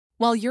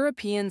While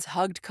Europeans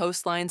hugged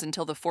coastlines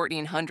until the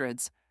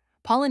 1400s,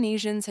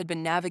 Polynesians had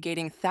been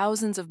navigating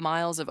thousands of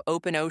miles of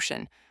open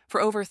ocean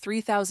for over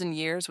 3,000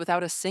 years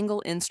without a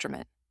single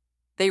instrument.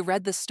 They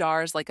read the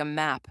stars like a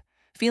map,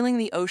 feeling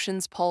the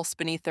ocean's pulse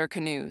beneath their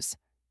canoes.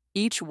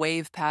 Each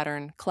wave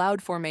pattern,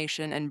 cloud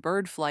formation, and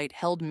bird flight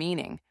held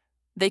meaning.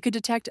 They could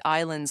detect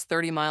islands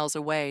 30 miles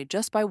away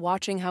just by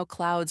watching how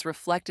clouds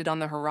reflected on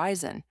the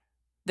horizon.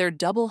 Their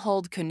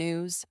double-hulled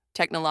canoes,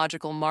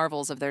 technological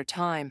marvels of their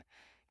time,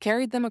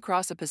 carried them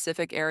across a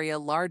Pacific area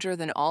larger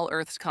than all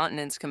Earth's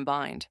continents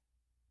combined.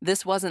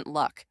 This wasn't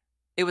luck.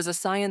 It was a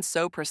science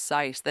so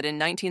precise that in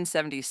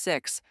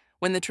 1976,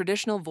 when the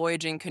traditional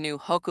voyaging canoe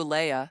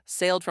Hokulea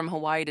sailed from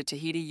Hawaii to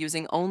Tahiti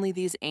using only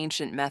these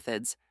ancient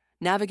methods,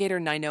 navigator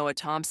Nainoa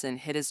Thompson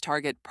hit his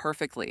target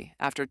perfectly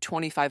after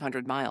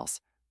 2,500 miles.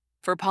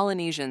 For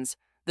Polynesians,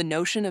 the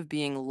notion of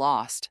being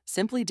lost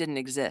simply didn't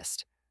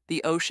exist.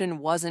 The ocean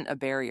wasn't a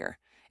barrier.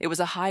 It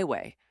was a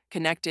highway,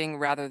 connecting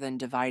rather than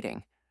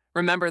dividing.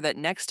 Remember that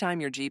next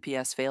time your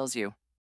GPS fails you,